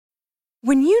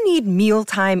When you need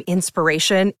mealtime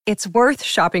inspiration, it's worth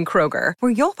shopping Kroger,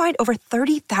 where you'll find over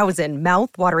 30,000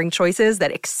 mouth-watering choices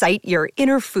that excite your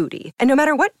inner foodie. And no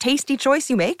matter what tasty choice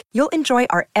you make, you'll enjoy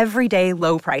our everyday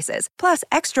low prices, plus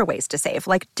extra ways to save,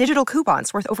 like digital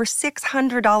coupons worth over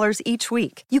 $600 each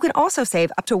week. You can also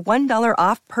save up to $1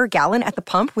 off per gallon at the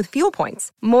pump with fuel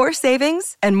points. More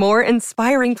savings and more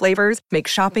inspiring flavors make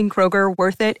shopping Kroger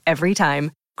worth it every time.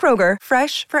 Kroger,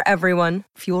 fresh for everyone.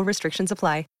 Fuel restrictions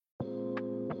apply.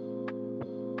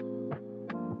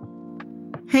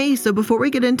 Hey, so before we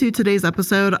get into today's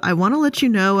episode, I want to let you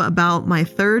know about my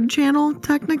third channel,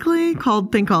 technically,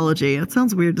 called Thinkology. It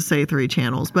sounds weird to say 3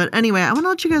 channels, but anyway, I want to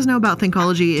let you guys know about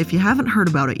Thinkology if you haven't heard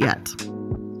about it yet.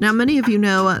 Now, many of you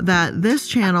know that this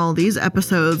channel, these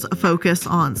episodes focus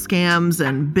on scams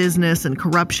and business and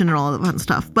corruption and all that fun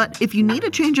stuff. But if you need a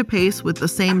change of pace with the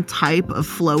same type of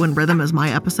flow and rhythm as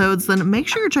my episodes, then make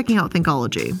sure you're checking out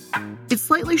Thinkology. It's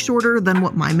slightly shorter than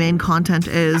what my main content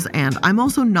is, and I'm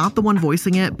also not the one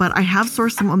voicing it, but I have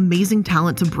sourced some amazing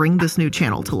talent to bring this new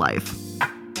channel to life.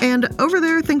 And over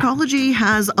there, Thinkology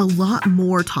has a lot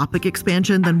more topic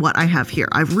expansion than what I have here.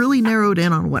 I've really narrowed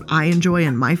in on what I enjoy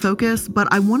and my focus, but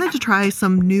I wanted to try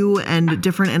some new and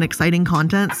different and exciting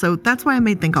content, so that's why I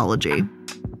made Thinkology.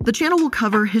 The channel will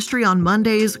cover history on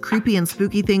Mondays, creepy and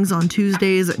spooky things on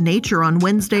Tuesdays, nature on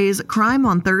Wednesdays, crime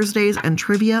on Thursdays, and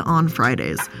trivia on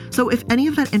Fridays. So if any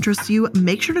of that interests you,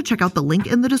 make sure to check out the link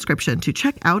in the description to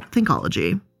check out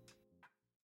Thinkology.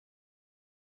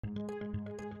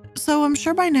 So I'm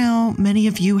sure by now, many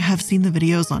of you have seen the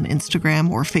videos on Instagram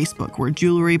or Facebook where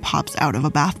jewelry pops out of a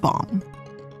bath bomb.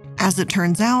 As it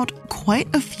turns out, quite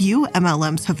a few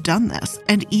MLMs have done this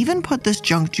and even put this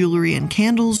junk jewelry in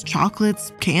candles,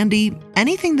 chocolates, candy,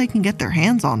 anything they can get their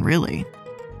hands on, really.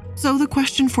 So the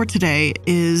question for today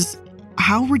is,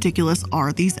 how ridiculous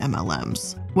are these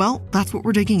MLMs? Well, that's what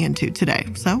we're digging into today,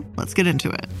 so let's get into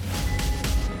it.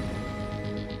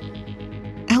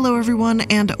 Hello everyone,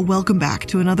 and welcome back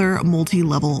to another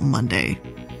Multi-Level Monday.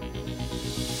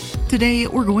 Today,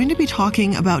 we're going to be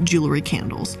talking about Jewelry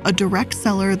Candles, a direct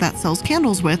seller that sells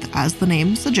candles with, as the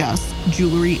name suggests,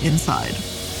 jewelry inside.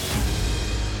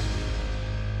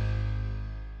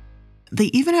 They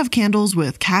even have candles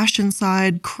with cash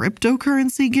inside,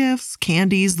 cryptocurrency gifts,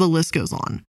 candies, the list goes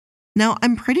on. Now,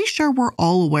 I'm pretty sure we're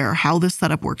all aware how this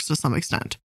setup works to some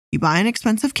extent. You buy an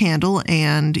expensive candle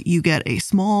and you get a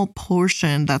small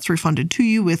portion that's refunded to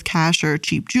you with cash or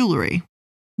cheap jewelry.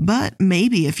 But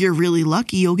maybe if you're really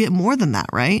lucky, you'll get more than that,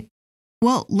 right?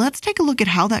 Well, let's take a look at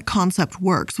how that concept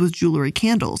works with jewelry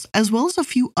candles, as well as a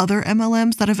few other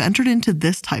MLMs that have entered into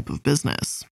this type of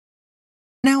business.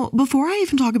 Now, before I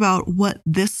even talk about what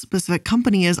this specific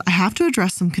company is, I have to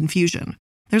address some confusion.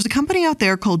 There's a company out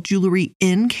there called Jewelry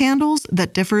in Candles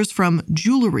that differs from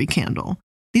Jewelry Candle.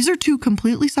 These are 2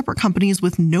 completely separate companies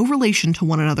with no relation to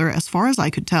one another as far as I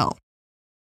could tell.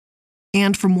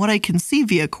 And from what I can see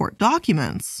via court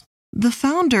documents, the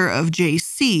founder of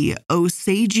JC,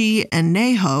 Osagie and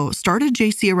Neho, started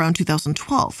JC around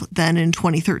 2012. Then in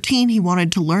 2013, he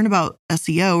wanted to learn about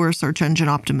SEO or search engine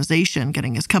optimization,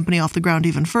 getting his company off the ground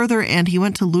even further, and he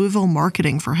went to Louisville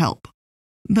Marketing for help.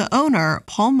 The owner,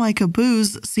 Paul Micah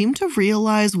Booz, seemed to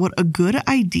realize what a good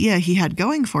idea he had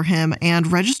going for him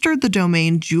and registered the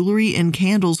domain Jewelry in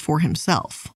Candles for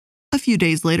himself. A few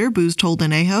days later, Booz told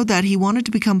Neho that he wanted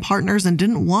to become partners and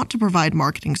didn't want to provide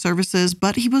marketing services,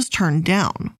 but he was turned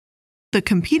down. The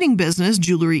competing business,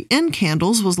 Jewelry in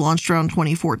Candles, was launched around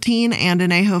 2014, and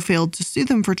Neho failed to sue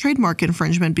them for trademark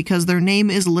infringement because their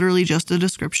name is literally just a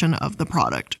description of the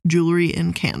product, Jewelry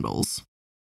in Candles.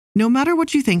 No matter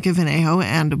what you think of Neho,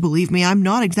 and believe me, I'm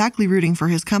not exactly rooting for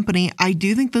his company, I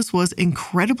do think this was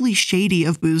incredibly shady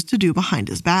of Booz to do behind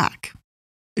his back.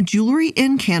 Jewelry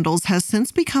in Candles has since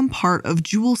become part of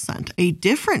Jewel Scent, a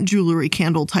different jewelry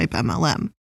candle type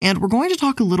MLM. And we're going to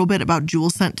talk a little bit about Jewel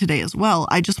Scent today as well.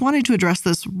 I just wanted to address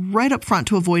this right up front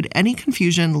to avoid any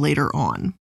confusion later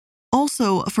on.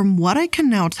 Also, from what I can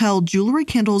now tell, Jewelry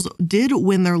Candles did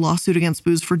win their lawsuit against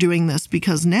Booz for doing this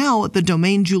because now the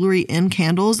domain Jewelry in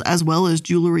Candles as well as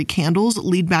Jewelry Candles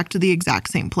lead back to the exact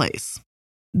same place.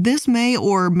 This may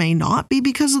or may not be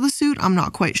because of the suit, I'm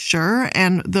not quite sure,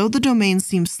 and though the domains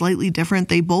seem slightly different,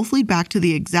 they both lead back to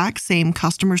the exact same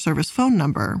customer service phone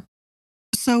number.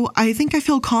 So I think I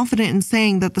feel confident in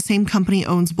saying that the same company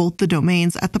owns both the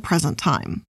domains at the present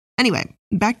time. Anyway,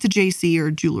 back to JC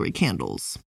or Jewelry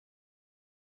Candles.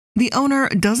 The owner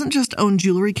doesn't just own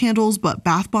Jewelry Candles, but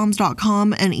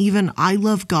bathbombs.com and even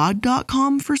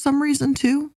ilovegod.com for some reason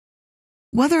too.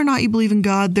 Whether or not you believe in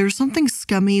God, there's something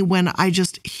scummy when I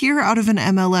just hear out of an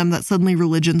MLM that suddenly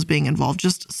religion's being involved.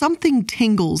 Just something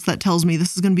tingles that tells me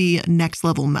this is going to be next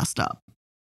level messed up.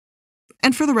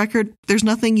 And for the record, there's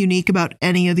nothing unique about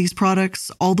any of these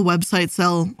products. All the websites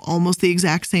sell almost the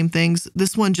exact same things.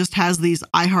 This one just has these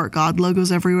I Heart God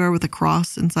logos everywhere with a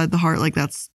cross inside the heart. Like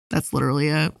that's literally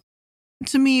it.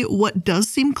 To me, what does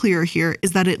seem clear here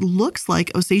is that it looks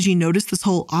like Osage noticed this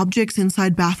whole objects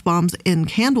inside bath bombs and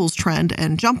candles trend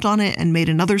and jumped on it and made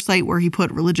another site where he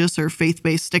put religious or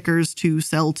faith-based stickers to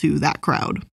sell to that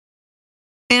crowd.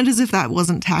 And as if that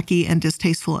wasn't tacky and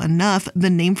distasteful enough, the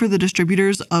name for the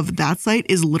distributors of that site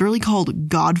is literally called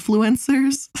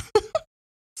Godfluencers.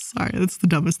 Sorry, that's the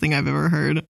dumbest thing I've ever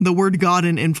heard. The word God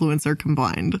and influencer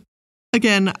combined.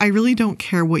 Again, I really don't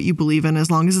care what you believe in as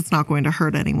long as it's not going to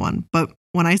hurt anyone. But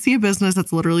when I see a business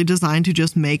that's literally designed to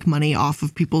just make money off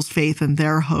of people's faith and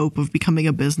their hope of becoming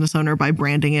a business owner by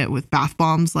branding it with bath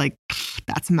bombs, like,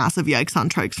 that's massive yikes on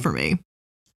trikes for me.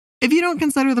 If you don't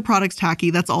consider the products tacky,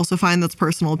 that's also fine. That's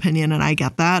personal opinion, and I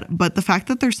get that. But the fact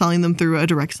that they're selling them through a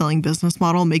direct selling business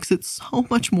model makes it so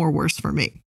much more worse for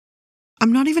me.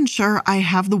 I'm not even sure I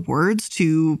have the words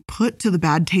to put to the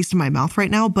bad taste in my mouth right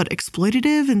now, but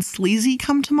exploitative and sleazy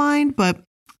come to mind, but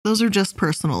those are just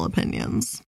personal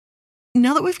opinions.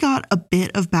 Now that we've got a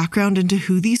bit of background into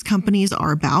who these companies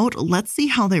are about, let's see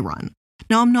how they run.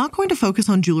 Now, I'm not going to focus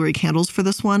on jewelry candles for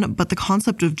this one, but the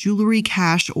concept of jewelry,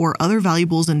 cash, or other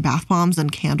valuables in bath bombs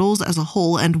and candles as a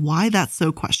whole and why that's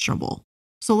so questionable.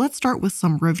 So let's start with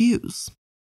some reviews.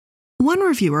 One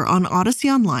reviewer on Odyssey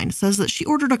Online says that she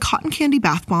ordered a cotton candy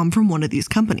bath bomb from one of these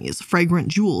companies, Fragrant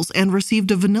Jewels, and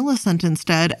received a vanilla scent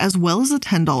instead, as well as a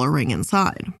 $10 ring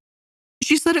inside.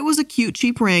 She said it was a cute,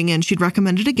 cheap ring and she'd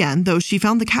recommend it again, though she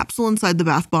found the capsule inside the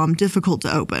bath bomb difficult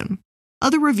to open.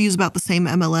 Other reviews about the same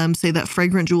MLM say that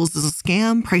Fragrant Jewels is a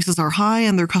scam, prices are high,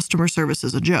 and their customer service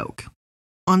is a joke.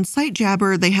 On Site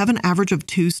Jabber, they have an average of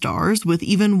 2 stars, with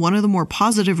even one of the more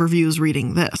positive reviews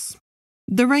reading this.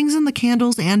 The rings and the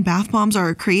candles and bath bombs are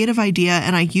a creative idea,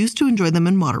 and I used to enjoy them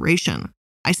in moderation.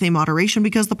 I say moderation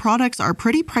because the products are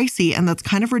pretty pricey, and that's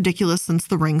kind of ridiculous since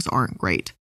the rings aren't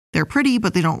great. They're pretty,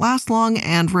 but they don't last long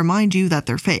and remind you that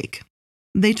they're fake.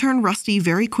 They turn rusty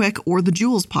very quick or the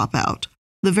jewels pop out.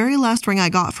 The very last ring I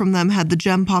got from them had the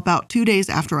gem pop out 2 days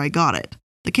after I got it.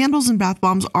 The candles and bath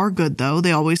bombs are good though,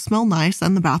 they always smell nice,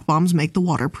 and the bath bombs make the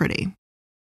water pretty.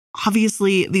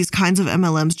 Obviously, these kinds of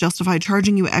MLMs justify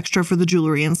charging you extra for the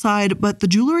jewelry inside, but the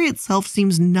jewelry itself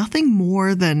seems nothing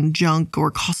more than junk or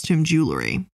costume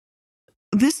jewelry.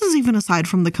 This is even aside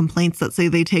from the complaints that say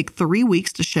they take 3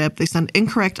 weeks to ship, they send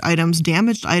incorrect items,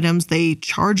 damaged items, they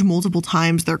charge multiple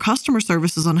times, their customer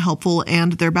service is unhelpful,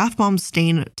 and their bath bombs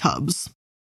stain tubs.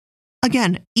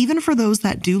 Again, even for those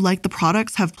that do like the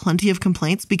products have plenty of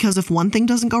complaints because if one thing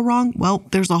doesn't go wrong, well,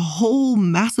 there's a whole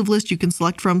massive list you can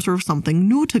select from for something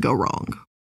new to go wrong.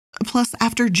 Plus,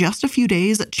 after just a few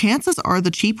days, chances are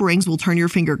the cheap rings will turn your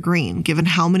finger green, given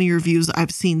how many reviews I've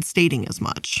seen stating as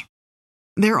much.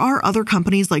 There are other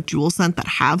companies like JewelScent that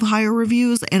have higher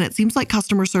reviews, and it seems like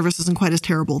customer service isn't quite as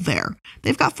terrible there.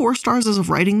 They've got 4 stars as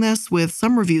of writing this, with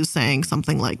some reviews saying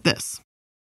something like this.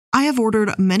 I have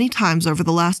ordered many times over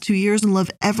the last 2 years and love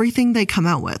everything they come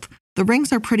out with. The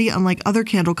rings are pretty unlike other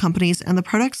candle companies and the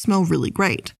products smell really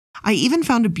great. I even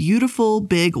found a beautiful,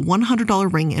 big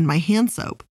 $100 ring in my hand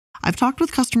soap. I've talked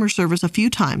with customer service a few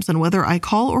times and whether I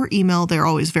call or email, they're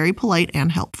always very polite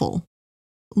and helpful.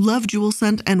 Love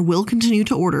JewelScent and will continue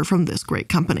to order from this great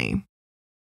company.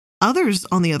 Others,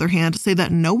 on the other hand, say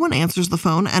that no one answers the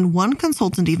phone, and one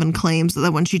consultant even claims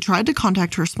that when she tried to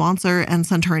contact her sponsor and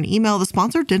sent her an email, the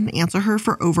sponsor didn't answer her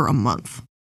for over a month.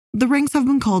 The rings have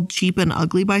been called cheap and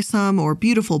ugly by some or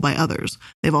beautiful by others.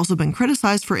 They've also been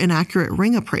criticized for inaccurate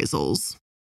ring appraisals.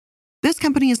 This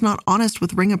company is not honest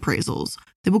with ring appraisals.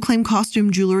 They will claim costume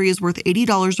jewelry is worth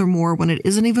 $80 or more when it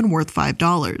isn't even worth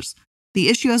 $5. The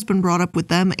issue has been brought up with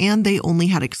them and they only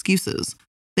had excuses.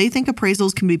 They think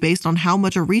appraisals can be based on how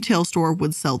much a retail store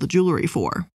would sell the jewelry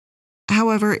for.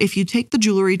 However, if you take the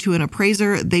jewelry to an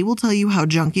appraiser, they will tell you how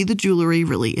junky the jewelry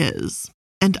really is.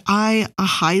 And I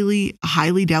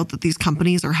highly doubt that these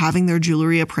companies are having their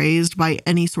jewelry appraised by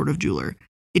any sort of jeweler.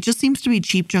 It just seems to be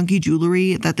cheap, junky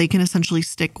jewelry that they can essentially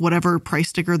stick whatever price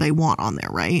sticker they want on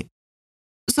there, right?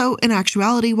 So in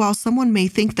actuality, while someone may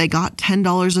think they got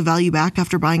 $10 of value back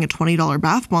after buying a $20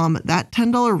 bath bomb, that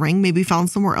 $10 ring may be found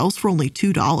somewhere else for only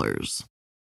 $2.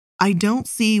 I don't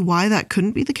see why that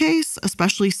couldn't be the case,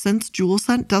 especially since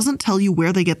JewelScent doesn't tell you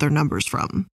where they get their numbers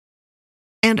from.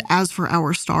 And as for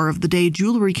our star of the day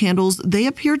jewelry candles, they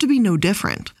appear to be no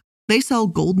different. They sell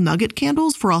gold nugget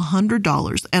candles for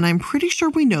 $100, and I'm pretty sure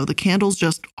we know the candles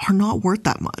just are not worth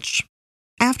that much.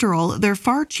 After all, they're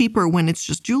far cheaper when it's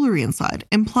just jewelry inside,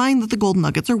 implying that the gold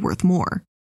nuggets are worth more.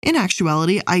 In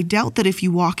actuality, I doubt that if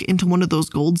you walk into one of those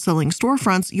gold-selling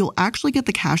storefronts, you'll actually get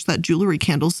the cash that jewelry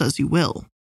candle says you will.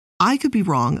 I could be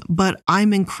wrong, but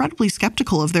I'm incredibly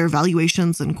skeptical of their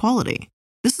valuations and quality.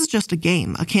 This is just a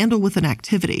game, a candle with an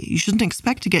activity. You shouldn't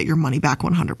expect to get your money back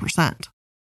 100%.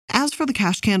 As for the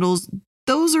cash candles,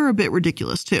 those are a bit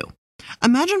ridiculous too.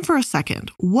 Imagine for a second,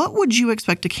 what would you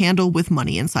expect a candle with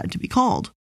money inside to be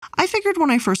called? I figured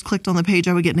when I first clicked on the page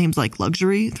I would get names like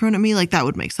luxury thrown at me, like that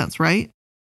would make sense, right?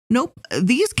 Nope,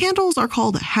 these candles are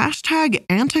called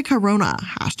 #anti-corona,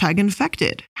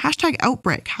 #infected,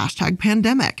 #outbreak,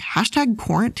 #pandemic,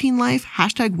 #quarantine life,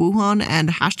 #Wuhan,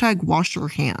 and #wash your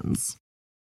hands.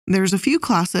 There's a few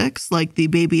classics like the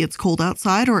Baby It's Cold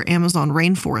Outside or Amazon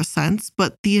Rainforest scents,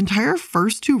 but the entire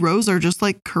first 2 rows are just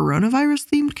like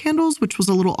coronavirus-themed candles, which was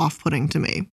a little off-putting to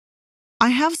me. I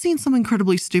have seen some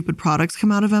incredibly stupid products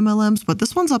come out of MLMs, but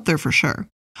this one's up there for sure.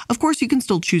 Of course, you can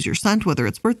still choose your scent, whether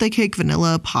it's birthday cake,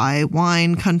 vanilla, pie,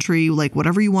 wine, country, like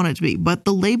whatever you want it to be, but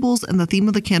the labels and the theme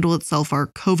of the candle itself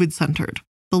are COVID-centered.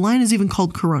 The line is even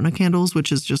called Corona candles,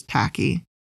 which is just tacky.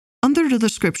 Under the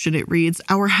description, it reads,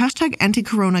 our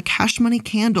 #anti-corona cash money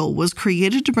candle was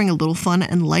created to bring a little fun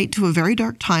and light to a very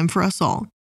dark time for us all.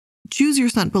 Choose your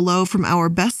scent below from our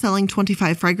best-selling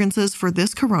 25 fragrances for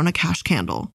this Corona cash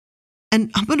candle.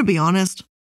 And I'm going to be honest,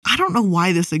 I don't know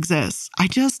why this exists. I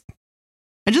just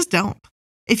don't.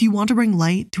 If you want to bring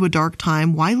light to a dark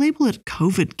time, why label it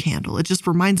COVID candle? It just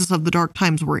reminds us of the dark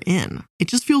times we're in. It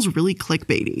just feels really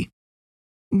clickbaity.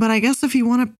 But I guess if you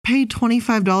want to pay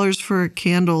 $25 for a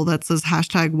candle that says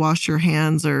 #wash your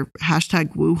hands or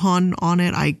 #Wuhan on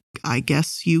it, I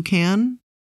guess you can.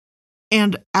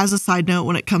 And as a side note,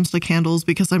 when it comes to candles,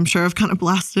 because I'm sure I've kind of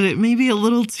blasted it maybe a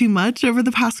little too much over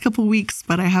the past couple weeks,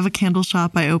 but I have a candle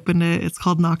shop. I opened it. It's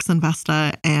called Nox and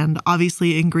Vesta. And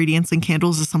obviously ingredients in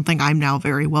candles is something I'm now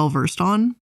very well versed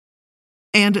on.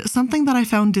 And something that I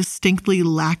found distinctly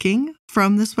lacking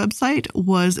from this website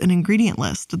was an ingredient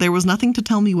list. There was nothing to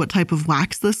tell me what type of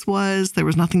wax this was. There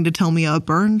was nothing to tell me a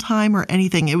burn time or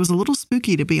anything. It was a little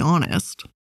spooky, to be honest.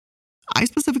 I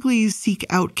specifically seek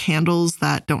out candles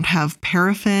that don't have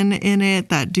paraffin in it,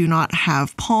 that do not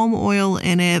have palm oil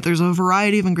in it. There's a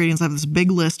variety of ingredients. I have this big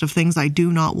list of things I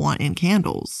do not want in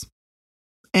candles.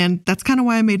 And that's kind of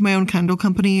why I made my own candle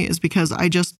company, is because I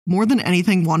just, more than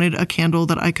anything, wanted a candle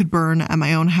that I could burn at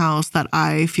my own house, that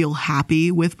I feel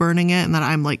happy with burning it, and that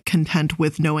I'm like content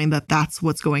with knowing that that's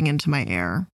what's going into my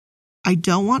air. I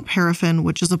don't want paraffin,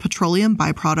 which is a petroleum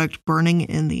byproduct, burning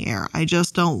in the air. I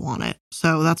just don't want it.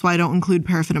 So that's why I don't include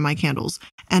paraffin in my candles.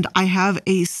 And I have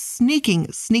a sneaking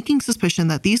suspicion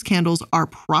that these candles are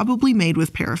probably made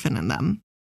with paraffin in them.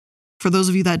 For those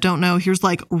of you that don't know, here's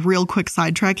like real quick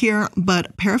sidetrack here,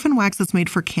 but paraffin wax that's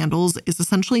made for candles is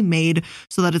essentially made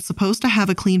so that it's supposed to have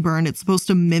a clean burn. It's supposed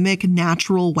to mimic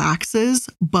natural waxes,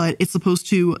 but it's supposed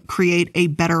to create a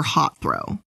better hot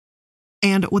throw.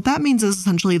 And what that means is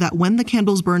essentially that when the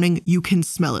candle's burning, you can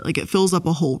smell it. Like it fills up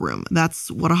a whole room. That's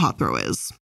what a hot throw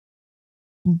is.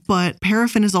 But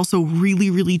paraffin is also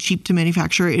really, really cheap to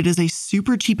manufacture. It is a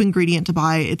super cheap ingredient to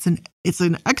buy. It's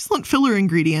an excellent filler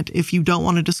ingredient. If you don't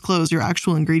want to disclose your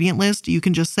actual ingredient list, you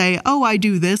can just say, oh, I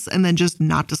do this, and then just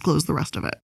not disclose the rest of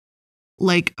it.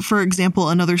 Like, for example,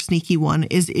 another sneaky one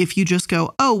is if you just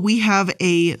go, oh, we have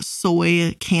a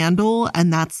soy candle,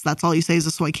 and that's all you say is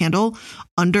a soy candle.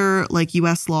 Under like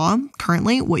US law,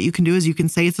 currently, what you can do is you can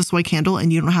say it's a soy candle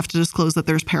and you don't have to disclose that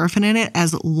there's paraffin in it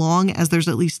as long as there's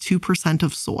at least 2%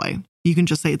 of soy. You can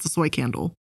just say it's a soy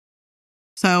candle.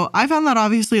 So I found that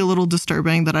obviously a little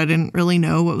disturbing that I didn't really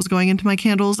know what was going into my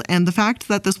candles. And the fact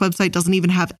that this website doesn't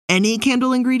even have any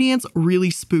candle ingredients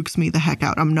really spooks me the heck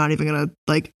out. I'm not even going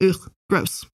to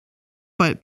gross.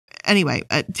 But anyway,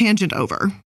 tangent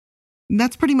over.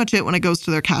 That's pretty much it when it goes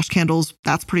to their cash candles.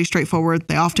 That's pretty straightforward.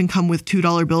 They often come with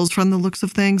 $2 bills from the looks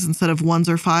of things instead of ones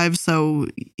or fives. So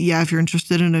yeah, if you're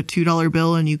interested in a $2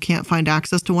 bill and you can't find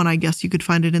access to one, I guess you could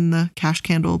find it in the cash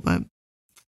candle. But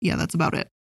yeah, that's about it.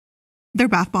 Their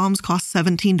bath bombs cost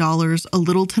 $17. A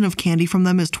little tin of candy from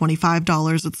them is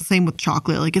 $25. It's the same with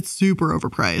chocolate. Like, it's super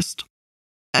overpriced.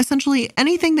 Essentially,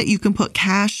 anything that you can put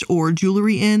cash or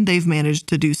jewelry in, they've managed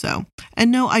to do so. And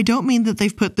no, I don't mean that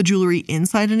they've put the jewelry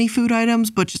inside any food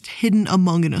items, but just hidden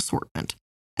among an assortment.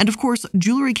 And of course,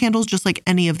 jewelry candles, just like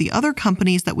any of the other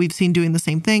companies that we've seen doing the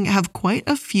same thing, have quite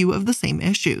a few of the same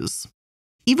issues.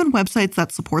 Even websites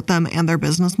that support them and their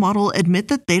business model admit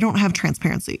that they don't have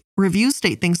transparency. Reviews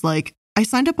state things like, I I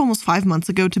signed up almost 5 months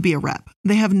ago to be a rep.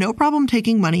 They have no problem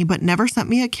taking money but never sent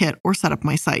me a kit or set up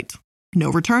my site. No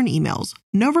return emails,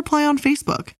 no reply on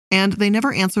Facebook, and they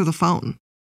never answer the phone.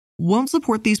 Won't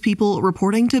support these people,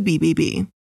 reporting to BBB.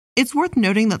 It's worth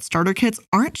noting that starter kits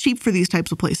aren't cheap for these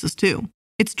types of places too.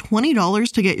 It's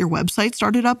 $20 to get your website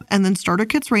started up, and then starter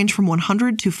kits range from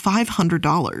 $100 to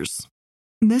 $500.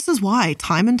 This is why,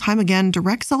 time and time again,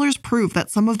 direct sellers prove that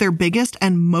some of their biggest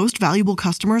and most valuable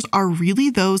customers are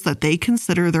really those that they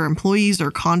consider their employees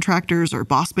or contractors or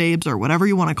boss babes or whatever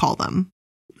you want to call them.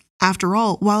 After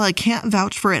all, while I can't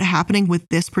vouch for it happening with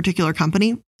this particular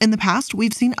company, in the past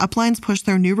we've seen uplines push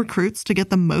their new recruits to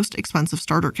get the most expensive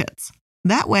starter kits.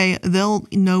 That way, they'll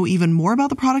know even more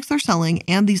about the products they're selling,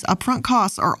 and these upfront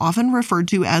costs are often referred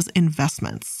to as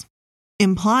investments,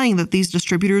 implying that these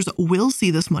distributors will see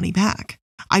this money back.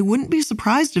 I wouldn't be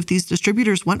surprised if these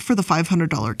distributors went for the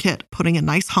 $500 kit, putting a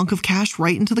nice hunk of cash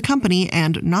right into the company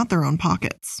and not their own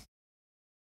pockets.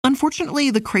 Unfortunately,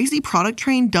 the crazy product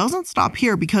train doesn't stop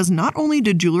here, because not only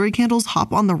do jewelry candles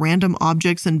hop on the random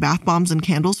objects and bath bombs and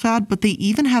candles fad, but they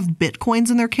even have Bitcoins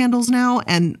in their candles now,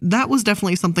 and that was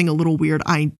definitely something a little weird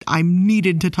I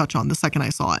needed to touch on the second I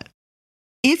saw it.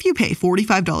 If you pay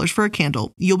 $45 for a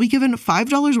candle, you'll be given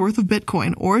 $5 worth of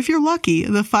Bitcoin, or if you're lucky,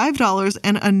 the $5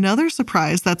 and another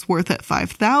surprise that's worth at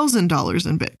 $5,000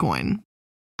 in Bitcoin.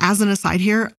 As an aside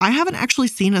here, I haven't actually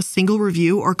seen a single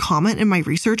review or comment in my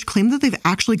research claim that they've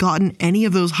actually gotten any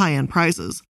of those high-end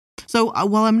prizes. So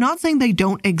while I'm not saying they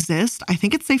don't exist, I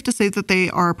think it's safe to say that they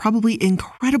are probably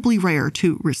incredibly rare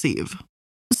to receive.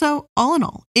 So all in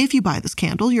all, if you buy this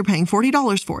candle, you're paying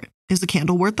 $40 for it. Is the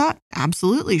candle worth that?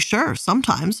 Absolutely, sure,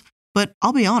 sometimes. But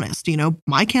I'll be honest,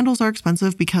 my candles are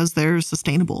expensive because they're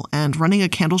sustainable, and running a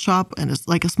candle shop and it's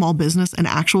like a small business, an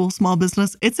actual small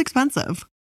business, it's expensive.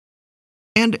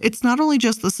 And it's not only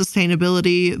just the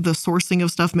sustainability, the sourcing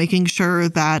of stuff, making sure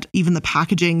that even the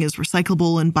packaging is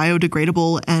recyclable and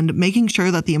biodegradable, and making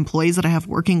sure that the employees that I have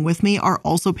working with me are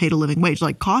also paid a living wage.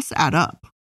 Like, costs add up.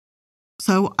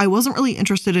 So I wasn't really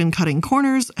interested in cutting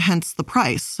corners, hence the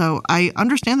price. So I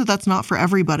understand that that's not for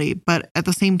everybody, but at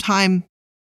the same time,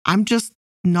 I'm just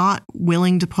not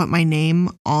willing to put my name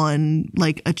on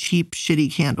like a cheap,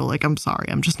 shitty candle. Like, I'm sorry,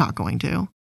 I'm just not going to.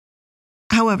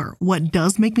 However, what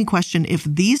does make me question if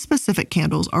these specific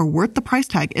candles are worth the price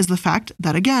tag is the fact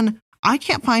that, again, I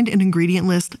can't find an ingredient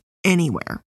list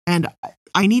anywhere. And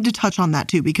I need to touch on that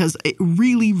too, because it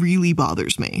really, really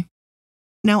bothers me.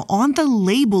 Now, on the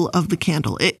label of the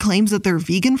candle, it claims that they're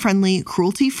vegan-friendly,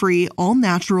 cruelty-free,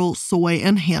 all-natural, soy,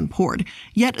 and hand-poured.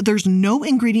 Yet there's no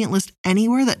ingredient list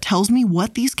anywhere that tells me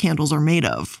what these candles are made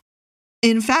of.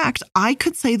 In fact, I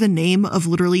could say the name of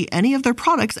literally any of their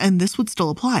products and this would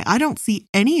still apply. I don't see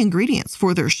any ingredients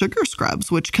for their sugar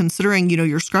scrubs, which, considering,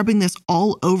 you're scrubbing this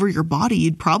all over your body,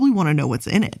 you'd probably want to know what's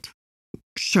in it.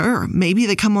 Sure, maybe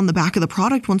they come on the back of the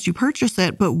product once you purchase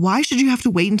it, but why should you have to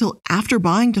wait until after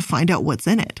buying to find out what's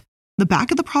in it? The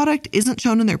back of the product isn't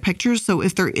shown in their pictures, so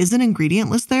if there is an ingredient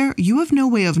list there, you have no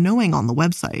way of knowing on the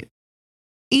website.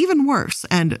 Even worse,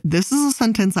 and this is a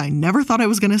sentence I never thought I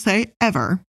was going to say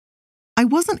ever, I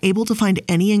wasn't able to find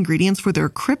any ingredients for their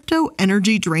crypto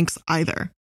energy drinks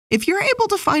either. If you're able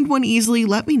to find one easily,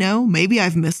 let me know. Maybe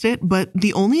I've missed it, but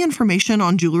the only information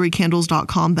on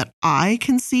jewelrycandles.com that I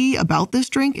can see about this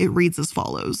drink, it reads as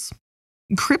follows.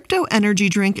 Crypto Energy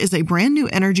Drink is a brand new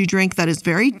energy drink that is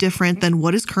very different than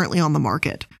what is currently on the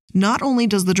market. Not only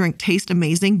does the drink taste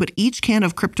amazing, but each can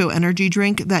of Crypto Energy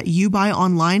Drink that you buy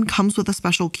online comes with a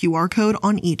special QR code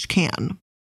on each can.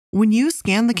 When you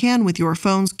scan the can with your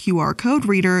phone's QR code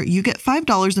reader, you get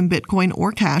 $5 in Bitcoin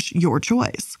or cash, your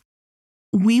choice.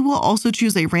 We will also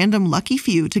choose a random lucky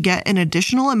few to get an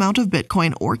additional amount of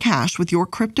Bitcoin or cash with your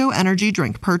crypto energy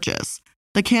drink purchase.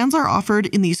 The cans are offered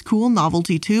in these cool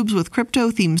novelty tubes with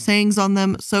crypto-themed sayings on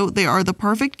them, so they are the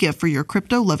perfect gift for your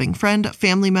crypto-loving friend,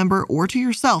 family member, or to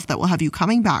yourself that will have you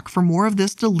coming back for more of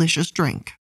this delicious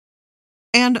drink.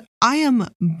 And I am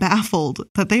baffled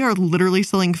that they are literally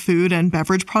selling food and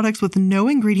beverage products with no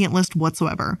ingredient list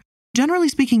whatsoever. Generally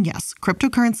speaking, yes,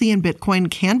 cryptocurrency and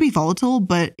Bitcoin can be volatile,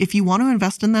 but if you want to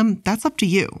invest in them, that's up to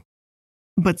you.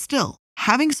 But still,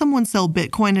 having someone sell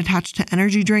Bitcoin attached to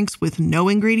energy drinks with no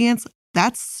ingredients,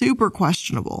 that's super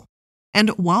questionable. And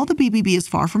while the BBB is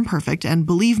far from perfect, and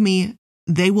believe me,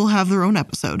 they will have their own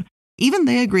episode, even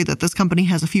they agree that this company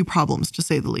has a few problems, to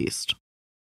say the least.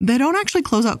 They don't actually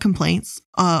close out complaints,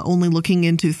 only looking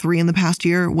into 3 in the past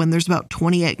year when there's about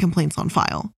 28 complaints on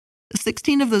file.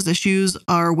 16 of those issues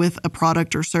are with a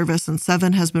product or service, and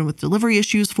 7 has been with delivery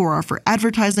issues, 4 are for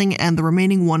advertising, and the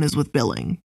remaining 1 is with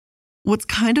billing. What's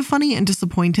kind of funny and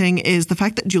disappointing is the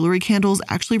fact that Jewelry Candles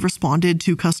actually responded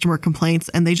to customer complaints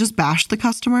and they just bashed the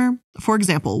customer. For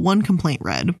example, one complaint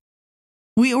read,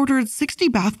 "We ordered 60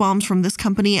 bath bombs from this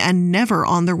company and never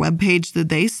on their webpage did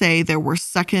they say there were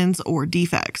seconds or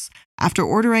defects. After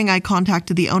ordering, I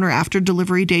contacted the owner after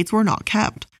delivery dates were not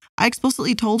kept. I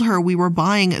explicitly told her we were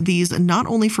buying these not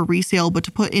only for resale but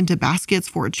to put into baskets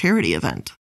for a charity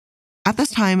event. At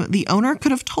this time, the owner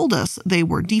could have told us they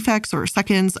were defects or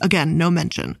seconds, again, no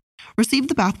mention. Received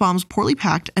the bath bombs poorly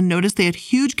packed and noticed they had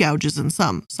huge gouges in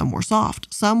some. Some were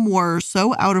soft. Some were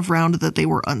so out of round that they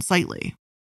were unsightly.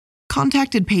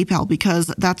 Contacted PayPal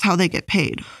because that's how they get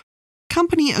paid.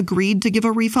 Company agreed to give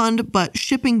a refund, but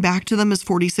shipping back to them is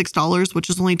 $46,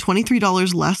 which is only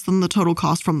 $23 less than the total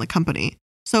cost from the company.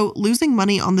 So losing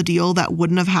money on the deal that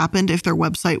wouldn't have happened if their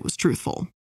website was truthful.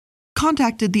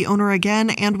 Contacted the owner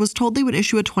again and was told they would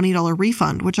issue a $20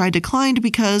 refund, which I declined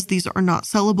because these are not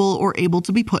sellable or able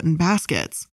to be put in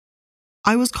baskets.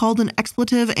 I was called an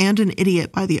expletive and an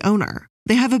idiot by the owner.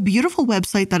 They have a beautiful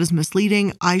website that is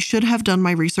misleading. I should have done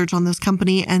my research on this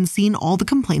company and seen all the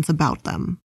complaints about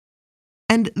them."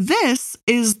 And this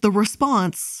is the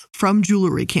response from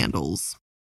Jewelry Candles.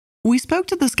 "We spoke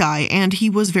to this guy and he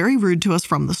was very rude to us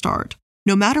from the start.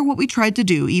 No matter what we tried to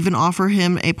do, even offer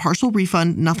him a partial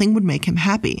refund, nothing would make him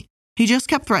happy. He just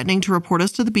kept threatening to report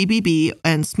us to the BBB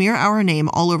and smear our name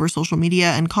all over social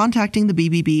media and contacting the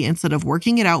BBB instead of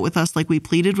working it out with us like we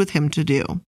pleaded with him to do.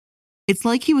 It's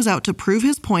like he was out to prove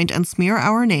his point and smear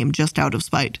our name just out of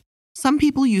spite. Some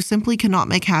people you simply cannot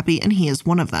make happy, and he is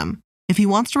one of them. If he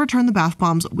wants to return the bath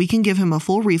bombs, we can give him a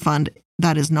full refund.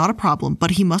 That is not a problem,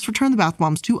 but he must return the bath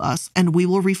bombs to us and we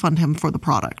will refund him for the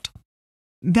product.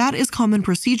 That is common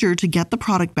procedure to get the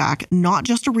product back, not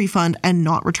just a refund and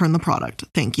not return the product.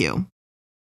 Thank you."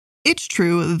 It's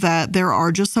true that there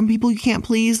are just some people you can't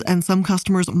please and some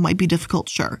customers might be difficult,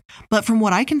 sure. But from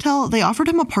what I can tell, they offered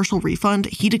him a partial refund,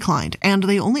 he declined, and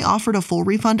they only offered a full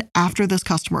refund after this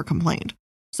customer complained.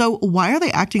 So why are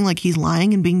they acting like he's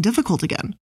lying and being difficult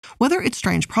again? Whether it's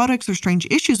strange products or strange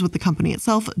issues with the company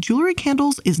itself, Jewelry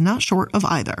Candles is not short of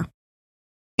either.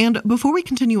 And before we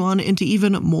continue on into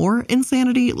even more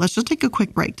insanity, let's just take a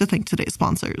quick break to thank today's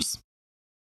sponsors.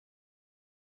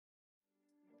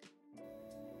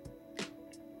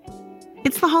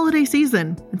 It's the holiday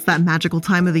season. It's that magical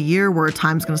time of the year where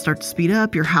time's going to start to speed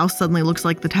up, your house suddenly looks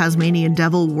like the Tasmanian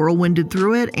devil whirlwinded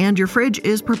through it, and your fridge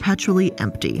is perpetually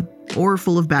empty or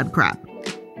full of bad crap.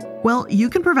 Well, you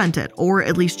can prevent it, or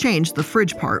at least change the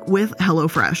fridge part, with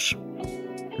HelloFresh.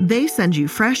 They send you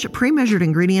fresh, pre-measured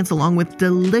ingredients along with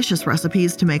delicious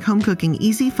recipes to make home cooking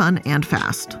easy, fun, and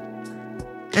fast.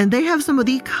 And they have some of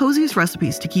the coziest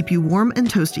recipes to keep you warm and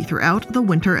toasty throughout the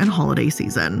winter and holiday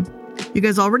season. You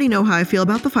guys already know how I feel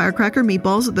about the firecracker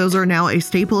meatballs. Those are now a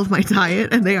staple of my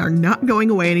diet, and they are not going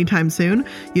away anytime soon.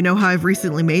 You know how I've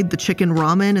recently made the chicken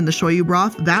ramen and the shoyu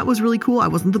broth? That was really cool. I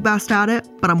wasn't the best at it,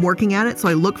 but I'm working at it, so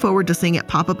I look forward to seeing it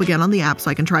pop up again on the app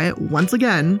so I can try it once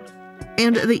again.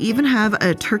 And they even have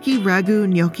a turkey ragu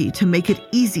gnocchi to make it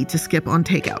easy to skip on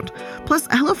takeout. Plus,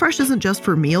 HelloFresh isn't just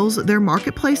for meals. Their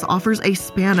marketplace offers a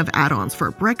span of add-ons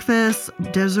for breakfast,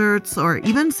 desserts, or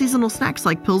even seasonal snacks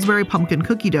like Pillsbury pumpkin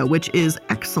cookie dough, which is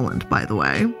excellent, by the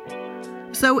way.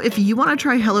 So if you want to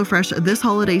try HelloFresh this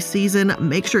holiday season,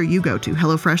 make sure you go to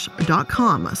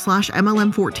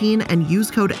HelloFresh.com/MLM14 and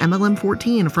use code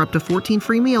MLM14 for up to 14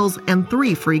 free meals and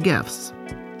 3 free gifts.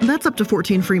 That's up to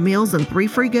 14 free meals and 3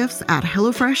 free gifts at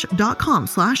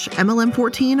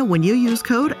HelloFresh.com/MLM14 when you use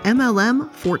code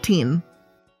MLM14.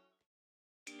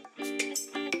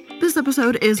 This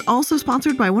episode is also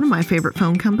sponsored by one of my favorite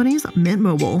phone companies, Mint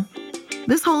Mobile.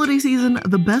 This holiday season,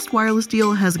 the best wireless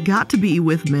deal has got to be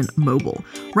with Mint Mobile.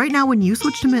 Right now, when you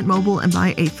switch to Mint Mobile and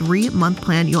buy a 3-month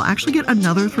plan, you'll actually get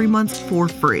another 3 months for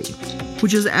free,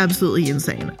 which is absolutely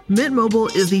insane. Mint Mobile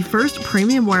is the first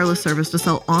premium wireless service to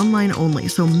sell online only,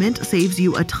 so Mint saves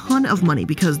you a ton of money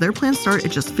because their plans start at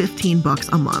just $15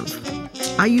 a month.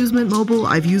 I use Mint Mobile.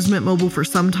 I've used Mint Mobile for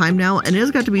some time now, and it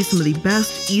has got to be some of the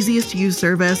best, easiest to use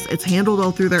service. It's handled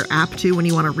all through their app too when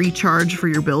you want to recharge for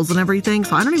your bills and everything,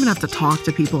 so I don't even have to talk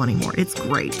to people anymore. It's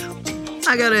great.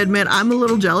 I gotta admit, I'm a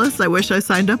little jealous. I wish I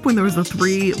signed up when there was a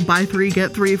buy 3,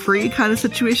 get 3 free kind of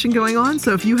situation going on.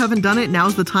 So if you haven't done it,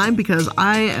 now's the time because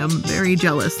I am very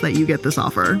jealous that you get this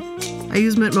offer. I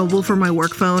use Mint Mobile for my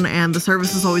work phone and the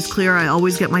service is always clear. I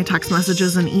always get my text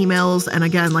messages and emails. And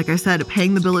again, like I said,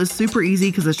 paying the bill is super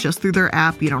easy because it's just through their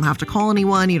app. You don't have to call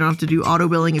anyone. You don't have to do auto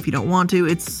billing if you don't want to.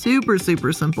 It's super,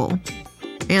 super simple.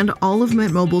 And all of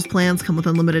Mint Mobile's plans come with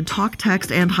unlimited talk,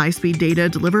 text, and high-speed data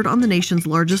delivered on the nation's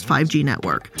largest 5G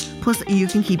network. Plus, you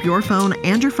can keep your phone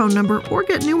and your phone number or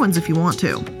get new ones if you want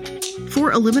to.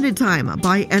 For a limited time,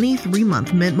 buy any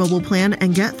 3-month Mint Mobile plan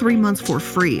and get 3 months for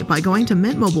free by going to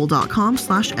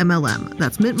mintmobile.com/MLM.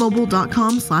 That's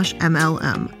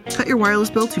mintmobile.com/MLM. Cut your wireless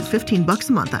bill to $15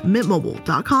 a month at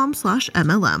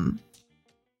mintmobile.com/MLM.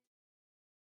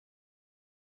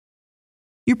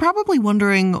 You're probably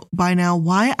wondering by now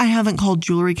why I haven't called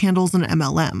jewelry candles an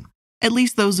MLM. At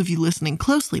least those of you listening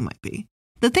closely might be.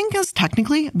 The thing is,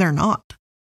 technically, they're not.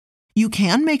 You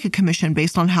can make a commission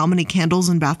based on how many candles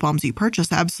and bath bombs you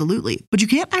purchase, absolutely, but you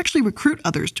can't actually recruit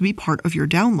others to be part of your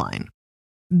downline.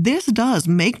 This does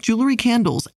make jewelry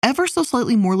candles ever so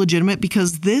slightly more legitimate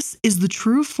because this is the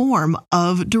true form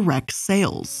of direct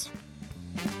sales.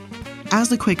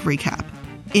 As a quick recap,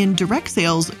 in direct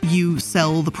sales, you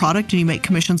sell the product and you make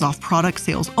commissions off product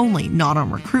sales only, not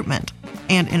on recruitment.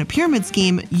 And in a pyramid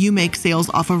scheme, you make sales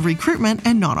off of recruitment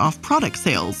and not off product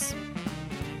sales.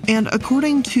 And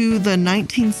according to the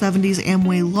 1970s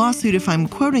Amway lawsuit, if I'm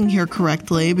quoting here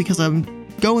correctly, because I'm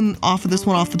going off of this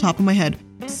one off the top of my head,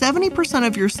 70%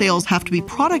 of your sales have to be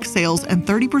product sales and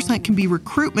 30% can be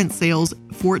recruitment sales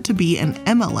for it to be an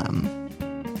MLM.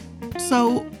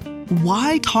 So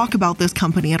why talk about this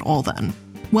company at all then?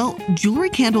 Well, Jewelry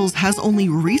Candles has only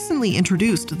recently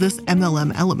introduced this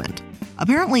MLM element.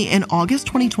 Apparently, in August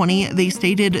 2020, they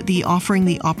stated offering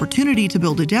the opportunity to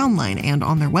build a downline, and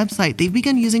on their website, they've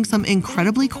begun using some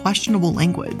incredibly questionable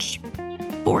language.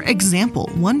 For example,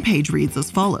 one page reads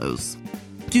as follows: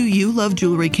 "Do you love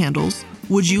jewelry candles?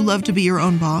 Would you love to be your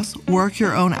own boss, work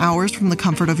your own hours from the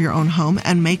comfort of your own home,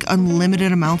 and make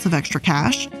unlimited amounts of extra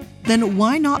cash? Then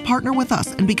why not partner with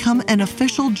us and become an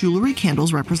official Jewelry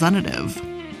Candles representative?"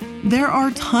 There are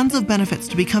tons of benefits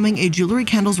to becoming a Jewelry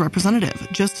Candles representative,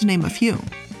 just to name a few.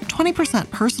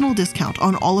 20% personal discount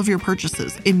on all of your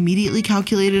purchases, immediately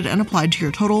calculated and applied to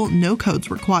your total, no codes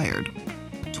required.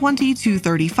 20 to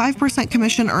 35%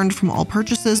 commission earned from all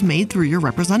purchases made through your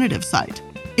representative site.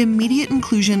 Immediate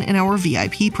inclusion in our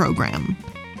VIP program.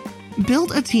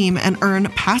 Build a team and earn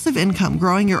passive income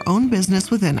growing your own business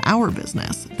within our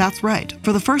business. That's right.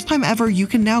 For the first time ever, you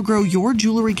can now grow your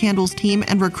Jewelry Candles team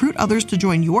and recruit others to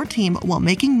join your team while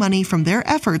making money from their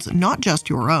efforts, not just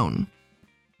your own.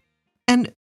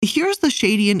 And here's the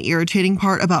shady and irritating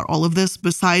part about all of this,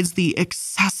 besides the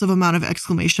excessive amount of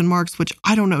exclamation marks, which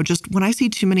I don't know, just when I see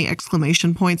too many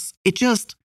exclamation points, it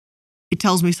tells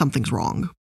me something's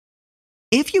wrong.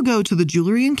 If you go to the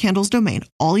Jewelry and Candles domain,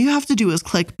 all you have to do is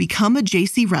click Become a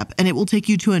JC Rep, and it will take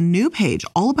you to a new page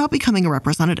all about becoming a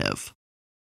representative.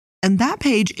 And that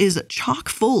page is chock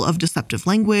full of deceptive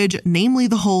language, namely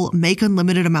the whole make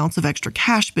unlimited amounts of extra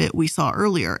cash bit we saw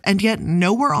earlier, and yet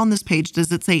nowhere on this page does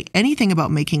it say anything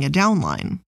about making a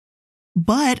downline.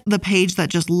 But the page that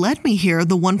just led me here,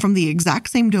 the one from the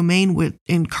exact same domain which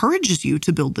encourages you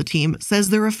to build the team, says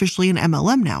they're officially an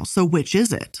MLM now, so which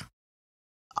is it?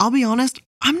 I'll be honest,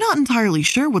 I'm not entirely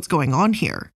sure what's going on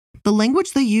here. The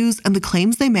language they use and the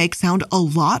claims they make sound a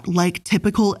lot like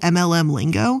typical MLM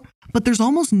lingo, but there's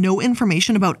almost no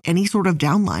information about any sort of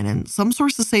downline, and some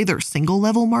sources say they're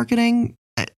single-level marketing.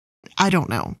 I don't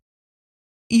know.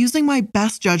 Using my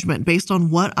best judgment based on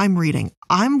what I'm reading,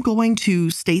 I'm going to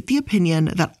state the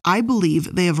opinion that I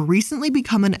believe they have recently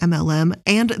become an MLM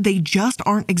and they just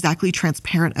aren't exactly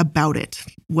transparent about it.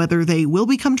 Whether they will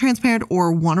become transparent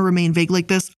or want to remain vague like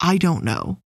this, I don't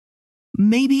know.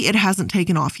 Maybe it hasn't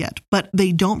taken off yet, but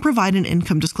they don't provide an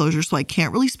income disclosure, so I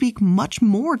can't really speak much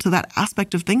more to that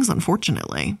aspect of things,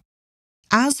 unfortunately.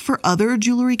 As for other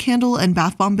jewelry candle and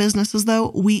bath bomb businesses,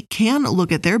 though, we can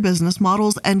look at their business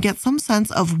models and get some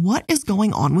sense of what is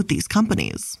going on with these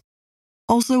companies.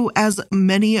 Also, as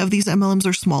many of these MLMs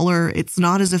are smaller, it's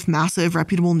not as if massive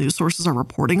reputable news sources are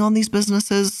reporting on these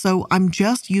businesses, so I'm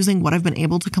just using what I've been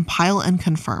able to compile and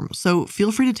confirm, so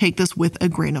feel free to take this with a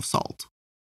grain of salt.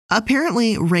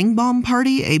 Apparently, Ring Bomb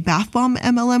Party, a bath bomb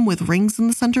MLM with rings in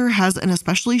the center, has an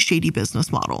especially shady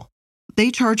business model. They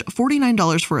charge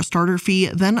 $49 for a starter fee,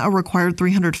 then a required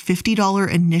 $350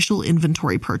 initial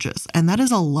inventory purchase, and that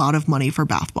is a lot of money for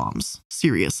bath bombs.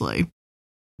 Seriously.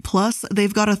 Plus,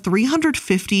 they've got a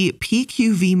 $350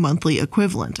 PQV monthly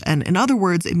equivalent, and in other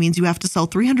words, it means you have to sell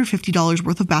 $350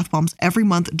 worth of bath bombs every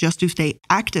month just to stay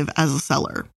active as a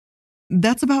seller.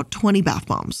 That's about 20 bath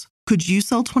bombs. Could you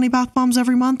sell 20 bath bombs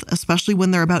every month, especially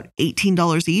when they're about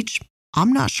 $18 each?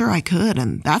 I'm not sure I could,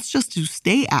 and that's just to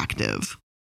stay active.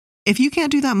 If you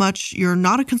can't do that much, you're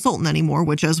not a consultant anymore,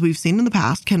 which, as we've seen in the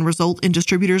past, can result in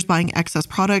distributors buying excess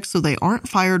products so they aren't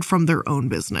fired from their own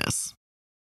business.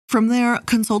 From there,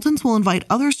 consultants will invite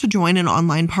others to join an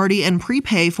online party and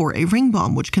prepay for a ring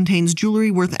bomb, which contains jewelry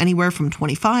worth anywhere from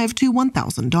 $25 to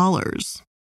 $1,000.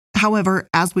 However,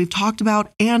 as we've talked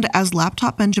about and as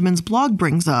Laptop Benjamin's blog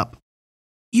brings up,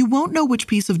 you won't know which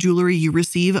piece of jewelry you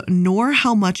receive nor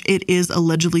how much it is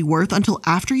allegedly worth until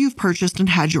after you've purchased and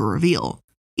had your reveal.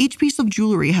 Each piece of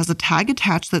jewelry has a tag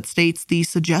attached that states the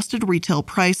suggested retail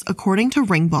price according to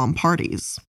ring bomb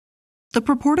parties. The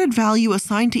purported value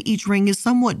assigned to each ring is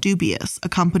somewhat dubious. A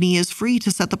company is free to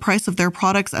set the price of their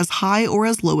products as high or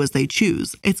as low as they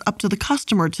choose. It's up to the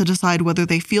customer to decide whether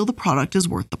they feel the product is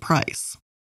worth the price.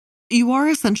 You are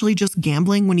essentially just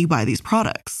gambling when you buy these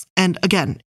products. And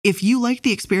again, if you like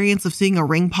the experience of seeing a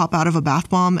ring pop out of a bath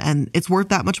bomb and it's worth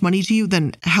that much money to you,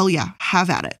 then hell yeah, have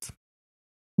at it.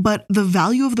 But the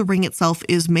value of the ring itself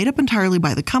is made up entirely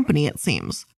by the company, it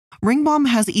seems. Ring Bomb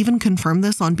has even confirmed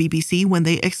this on BBC when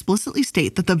they explicitly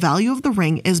state that the value of the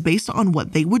ring is based on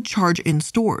what they would charge in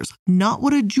stores, not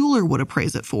what a jeweler would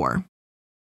appraise it for.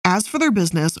 As for their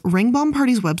business, Ring Bomb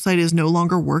Party's website is no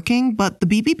longer working, but the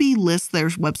BBB lists their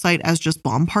website as just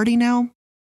Bomb Party now.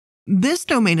 This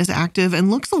domain is active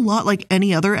and looks a lot like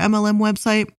any other MLM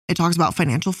website. It talks about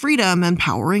financial freedom,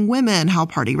 empowering women, how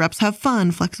party reps have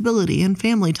fun, flexibility, and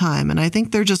family time, and I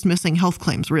think they're just missing health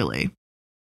claims, really.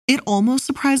 It almost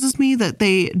surprises me that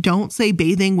they don't say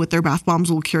bathing with their bath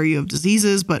bombs will cure you of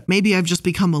diseases, but maybe I've just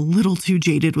become a little too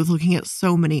jaded with looking at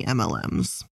so many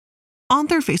MLMs. On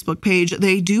their Facebook page,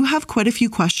 they do have quite a few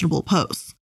questionable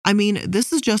posts. I mean,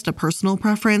 this is just a personal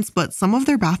preference, but some of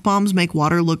their bath bombs make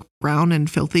water look brown and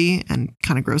filthy and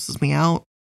kind of grosses me out.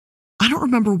 I don't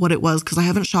remember what it was because I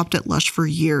haven't shopped at Lush for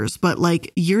years, but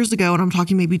like years ago, and I'm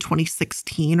talking maybe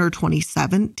 2016 or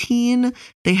 2017,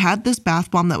 they had this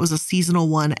bath bomb that was a seasonal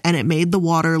one and it made the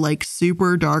water like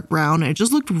super dark brown. And it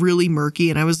just looked really murky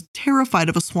and I was terrified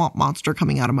of a swamp monster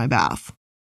coming out of my bath.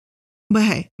 But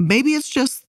hey, maybe it's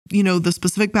just, the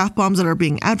specific bath bombs that are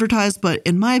being advertised, but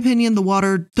in my opinion, the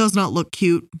water does not look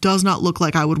cute, does not look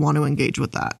like I would want to engage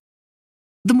with that.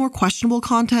 The more questionable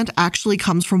content actually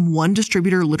comes from one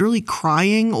distributor literally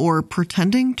crying or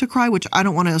pretending to cry, which I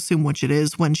don't want to assume which it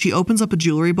is, when she opens up a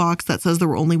jewelry box that says there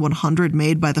were only 100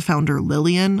 made by the founder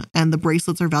Lillian, and the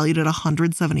bracelets are valued at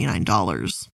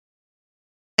 $179.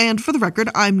 And for the record,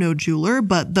 I'm no jeweler,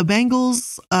 but the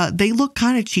bangles, they look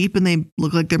kind of cheap and they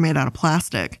look like they're made out of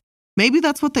plastic. Maybe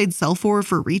that's what they'd sell for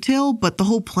retail, but the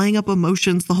whole playing up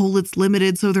emotions, the whole it's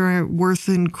limited so they're worth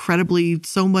incredibly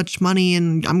so much money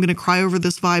and I'm going to cry over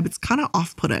this vibe, it's kind of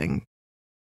off-putting.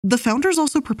 The founders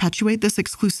also perpetuate this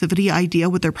exclusivity idea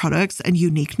with their products and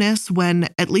uniqueness when,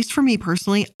 at least for me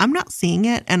personally, I'm not seeing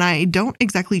it and I don't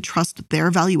exactly trust their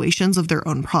valuations of their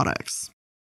own products.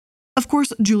 Of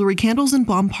course, Jewelry Candles and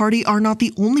Bomb Party are not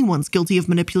the only ones guilty of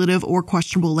manipulative or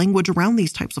questionable language around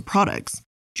these types of products.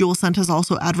 Jewel Scent has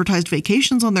also advertised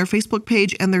vacations on their Facebook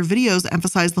page, and their videos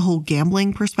emphasize the whole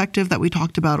gambling perspective that we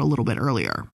talked about a little bit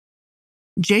earlier.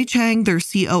 Jay Chang, their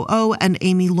COO, and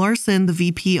Amy Larson, the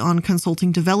VP on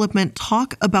Consulting Development,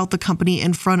 talk about the company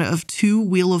in front of two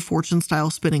Wheel of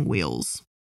Fortune-style spinning wheels.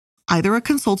 Either a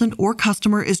consultant or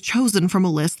customer is chosen from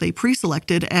a list they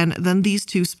pre-selected, and then these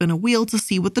two spin a wheel to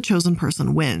see what the chosen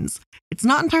person wins. It's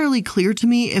not entirely clear to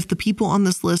me if the people on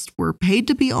this list were paid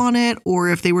to be on it, or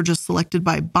if they were just selected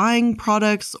by buying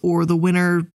products, or the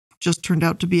winner just turned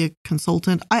out to be a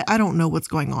consultant. I don't know what's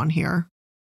going on here.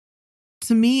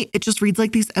 To me, it just reads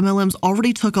like these MLMs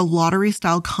already took a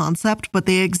lottery-style concept, but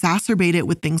they exacerbate it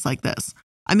with things like this.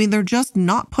 I mean, they're just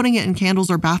not putting it in candles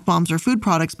or bath bombs or food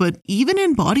products, but even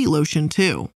in body lotion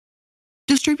too.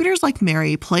 Distributors like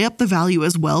Mary play up the value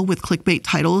as well with clickbait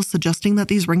titles suggesting that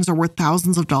these rings are worth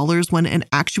thousands of dollars when in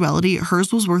actuality,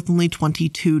 hers was worth only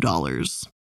 $22.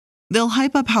 They'll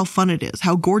hype up how fun it is,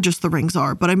 how gorgeous the rings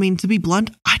are, but I mean, to be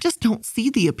blunt, I just don't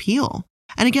see the appeal.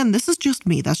 And again, this is just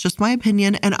me, that's just my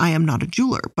opinion, and I am not a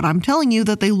jeweler, but I'm telling you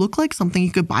that they look like something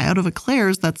you could buy out of a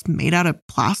Claire's that's made out of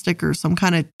plastic or some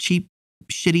kind of cheap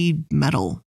shitty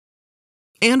metal.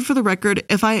 And for the record,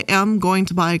 if I am going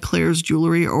to buy Claire's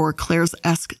jewelry or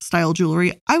Claire's-esque style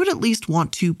jewelry, I would at least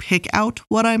want to pick out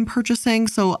what I'm purchasing,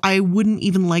 so I wouldn't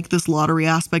even like this lottery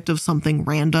aspect of something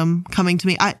random coming to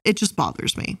me. It just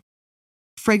bothers me.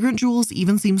 Fragrant Jewels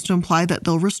even seems to imply that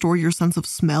they'll restore your sense of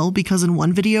smell because in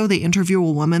one video they interview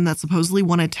a woman that supposedly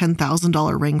won a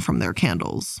 $10,000 ring from their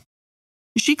candles.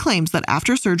 She claims that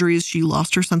after surgeries, she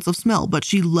lost her sense of smell, but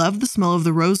she loved the smell of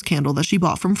the rose candle that she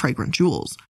bought from Fragrant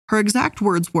Jewels. Her exact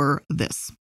words were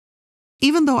this: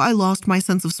 "Even though I lost my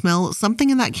sense of smell,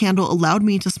 something in that candle allowed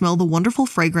me to smell the wonderful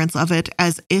fragrance of it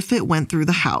as if it went through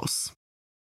the house."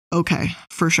 Okay,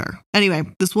 for sure. Anyway,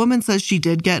 this woman says she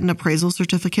did get an appraisal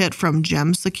certificate from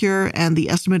Gem Secure and the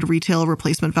estimated retail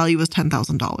replacement value is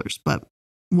 $10,000, but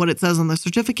what it says on the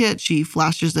certificate, she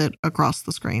flashes it across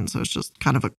the screen. So it's just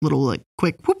kind of a little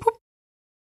quick whoop whoop.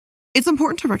 It's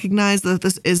important to recognize that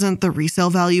this isn't the resale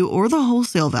value or the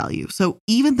wholesale value. So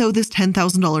even though this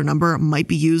 $10,000 number might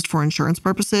be used for insurance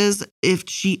purposes, if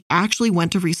she actually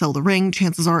went to resell the ring,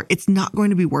 chances are it's not going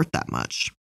to be worth that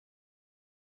much.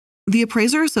 The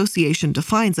Appraiser Association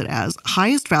defines it as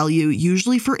highest value,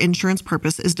 usually for insurance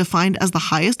purpose, is defined as the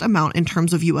highest amount in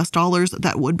terms of US dollars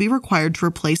that would be required to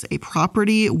replace a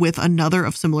property with another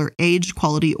of similar age,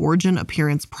 quality, origin,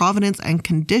 appearance, provenance, and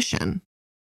condition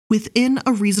within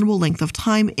a reasonable length of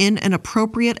time in an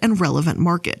appropriate and relevant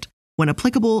market. When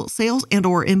applicable, sales and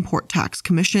or import tax,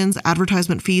 commissions,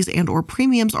 advertisement fees, and or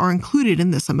premiums are included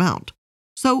in this amount.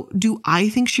 So do I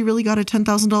think she really got a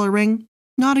 $10,000 ring?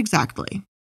 Not exactly.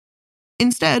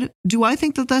 Instead, do I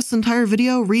think that this entire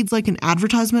video reads like an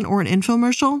advertisement or an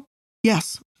infomercial?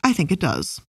 Yes, I think it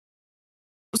does.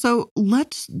 So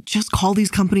let's just call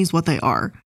these companies what they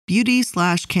are.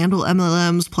 Beauty/candle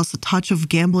MLMs plus a touch of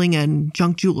gambling and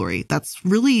junk jewelry. That's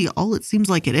really all it seems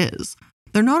like it is.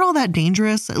 They're not all that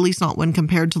dangerous, at least not when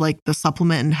compared to like the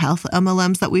supplement and health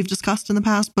MLMs that we've discussed in the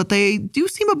past, but they do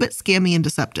seem a bit scammy and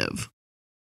deceptive.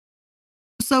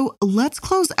 So let's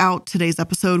close out today's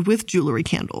episode with jewelry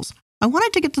candles. I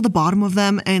wanted to get to the bottom of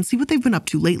them and see what they've been up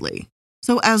to lately.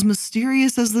 So as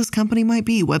mysterious as this company might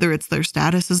be, whether it's their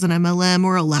status as an MLM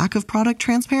or a lack of product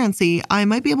transparency, I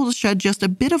might be able to shed just a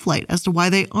bit of light as to why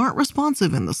they aren't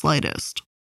responsive in the slightest.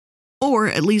 Or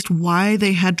at least why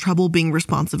they had trouble being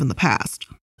responsive in the past.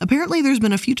 Apparently there's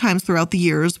been a few times throughout the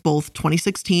years, both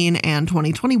 2016 and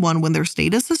 2021, when their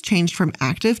status has changed from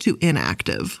active to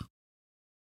inactive.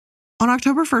 On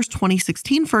October 1st,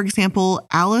 2016, for example,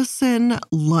 Allison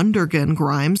Lundergan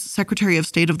Grimes, Secretary of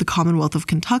State of the Commonwealth of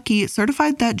Kentucky,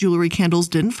 certified that Jewelry Candles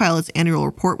didn't file its annual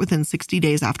report within 60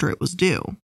 days after it was due.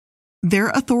 Their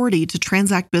authority to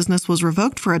transact business was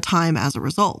revoked for a time as a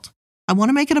result. I want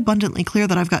to make it abundantly clear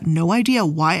that I've got no idea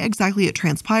why exactly it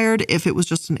transpired, if it was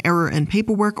just an error in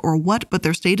paperwork or what, but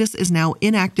their status is now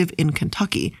inactive in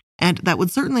Kentucky, and that would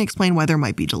certainly explain why there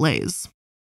might be delays.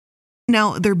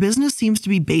 Now, their business seems to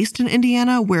be based in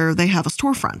Indiana, where they have a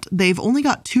storefront. They've only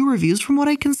got 2 reviews from what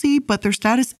I can see, but their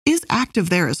status is active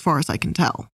there as far as I can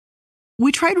tell.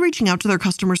 We tried reaching out to their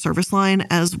customer service line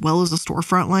as well as a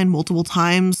storefront line multiple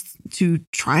times to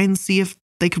try and see if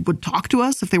they would talk to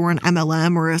us if they were an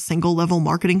MLM or a single-level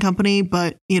marketing company,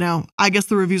 but, I guess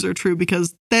the reviews are true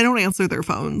because they don't answer their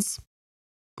phones.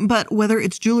 But whether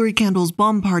it's Jewelry Candles,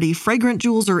 Bomb Party, Fragrant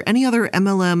Jewels, or any other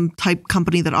MLM-type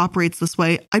company that operates this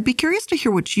way, I'd be curious to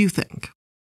hear what you think.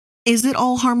 Is it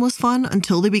all harmless fun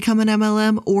until they become an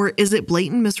MLM, or is it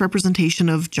blatant misrepresentation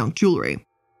of junk jewelry?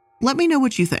 Let me know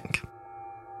what you think.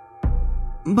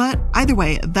 But either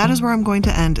way, that is where I'm going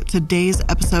to end today's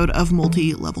episode of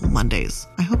Multi-Level Mondays.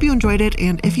 I hope you enjoyed it,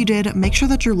 and if you did, make sure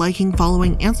that you're liking,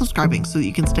 following, and subscribing so that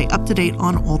you can stay up to date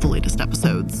on all the latest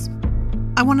episodes.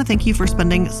 I want to thank you for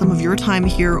spending some of your time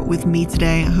here with me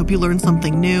today. I hope you learned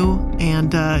something new,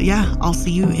 and I'll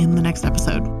see you in the next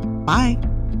episode. Bye.